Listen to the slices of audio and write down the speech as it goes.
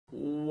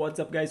What's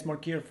up guys,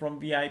 Mark here from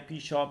VIP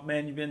Shop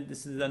Management.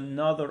 This is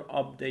another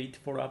update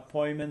for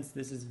appointments.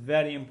 This is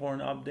very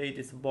important update.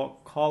 It's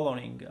about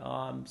coloring.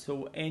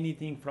 So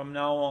anything from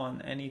now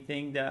on,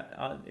 anything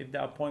that if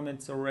the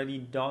appointment's already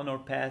done or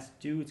past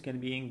due, it's going to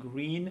be in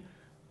green.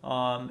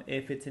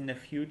 If it's in the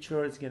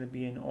future, it's going to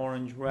be in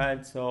orange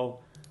red. So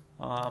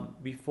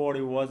before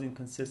it wasn't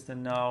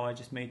consistent. Now I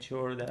just made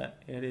sure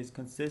that it is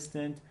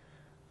consistent.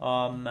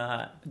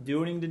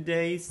 During the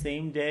day,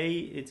 same day,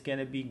 it's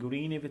gonna be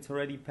green if it's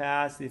already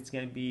passed. It's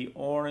gonna be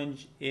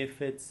orange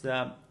if it's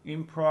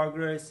in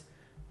progress,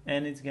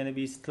 and it's gonna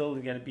be still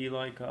gonna be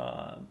like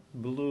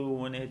blue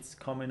when it's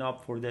coming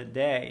up for the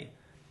day.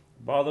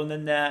 But other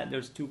than that,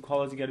 there's two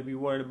colors you gotta be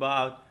worried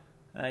about: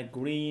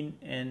 green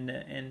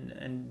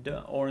and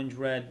orange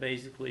red,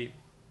 basically.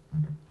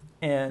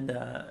 And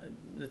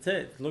that's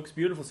it. It looks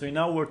beautiful. So you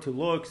know where to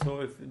look.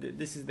 So if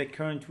this is the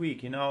current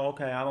week,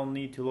 okay, I don't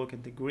need to look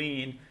at the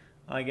green.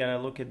 I gotta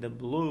look at the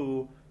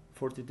blue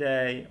for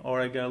today, or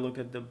I gotta look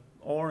at the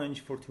orange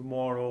for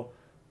tomorrow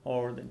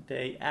or the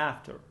day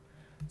after.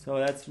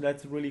 So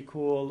that's really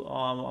cool.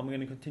 I'm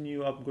gonna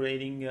continue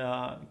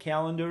upgrading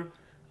calendar.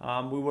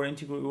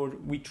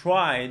 We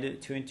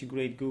tried to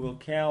integrate Google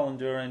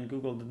Calendar, and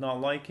Google did not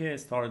like it.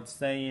 Started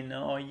saying,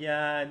 "Oh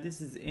yeah,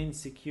 this is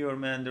insecure,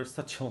 man. They're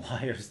such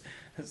liars."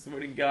 I swear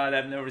to God,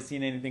 I've never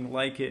seen anything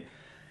like it.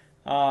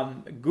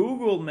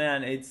 Google,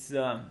 man, it's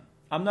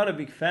I'm not a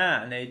big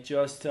fan. It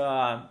just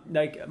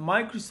like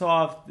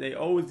Microsoft, they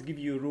always give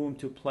you room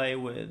to play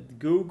with.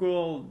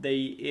 Google,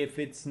 if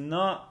it's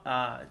not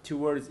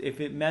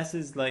if it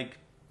messes, like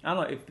I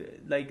don't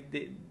know,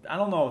 I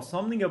don't know,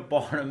 something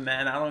about them,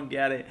 man. I don't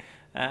get it.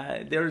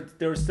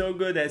 They're so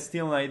good at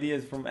stealing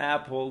ideas from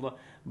Apple,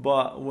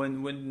 but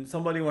when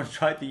somebody was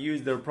trying to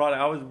use their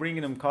product, I was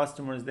bringing them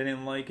customers. They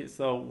didn't like it,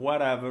 so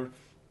whatever.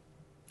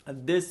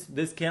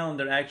 This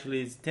calendar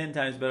actually is 10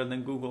 times better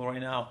than Google right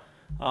now,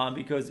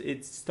 because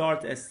it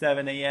starts at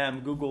 7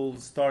 a.m. Google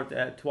start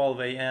at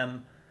 12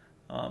 a.m.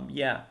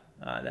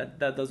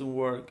 That doesn't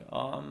work.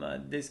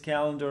 This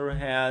calendar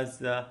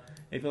has,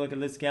 if you look at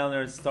this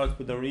calendar, it starts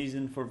with a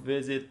reason for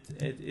visit.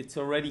 It's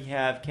already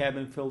have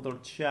cabin filter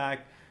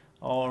check,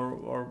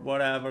 or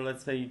whatever.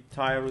 Let's say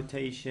tire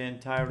rotation,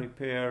 tire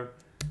repair,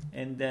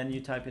 and then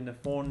you type in the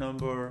phone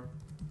number.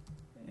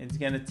 It's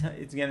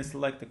gonna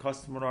select the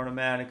customer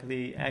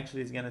automatically.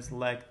 Actually, it's gonna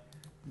select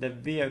the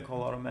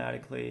vehicle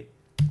automatically.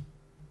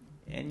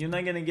 And you're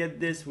not gonna get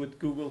this with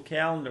Google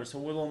Calendar, so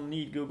we don't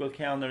need Google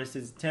Calendar. This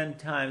is 10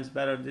 times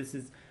better. This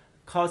is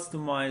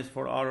customized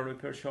for auto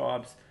repair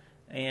shops,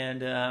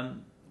 and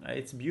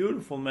it's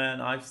beautiful,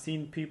 man. I've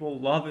seen people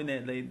loving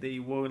it.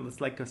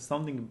 It's like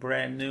something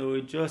brand new.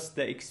 It's just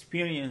the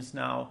experience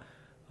now.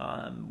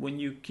 When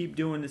you keep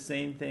doing the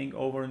same thing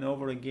over and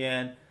over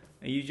again,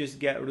 you just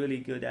get really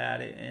good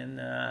at it.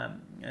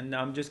 And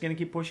I'm just gonna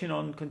keep pushing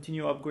on,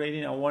 continue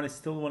upgrading. I want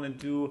to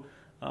do.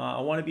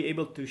 I want to be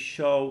able to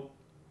show.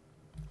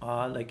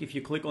 Like if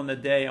you click on the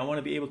day, I want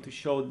to be able to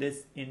show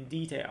this in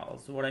detail.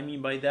 So what I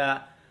mean by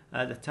that,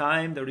 the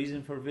time, the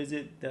reason for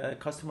visit, the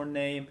customer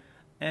name,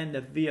 and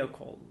the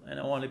vehicle. And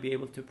I want to be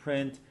able to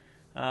print,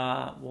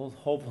 well,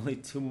 hopefully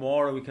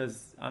tomorrow,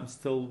 because I'm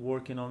still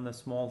working on the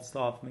small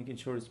stuff, making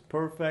sure it's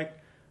perfect.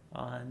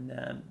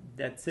 And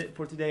that's it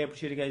for today. I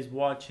appreciate you guys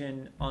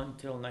watching.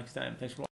 Until next time, thanks for watching.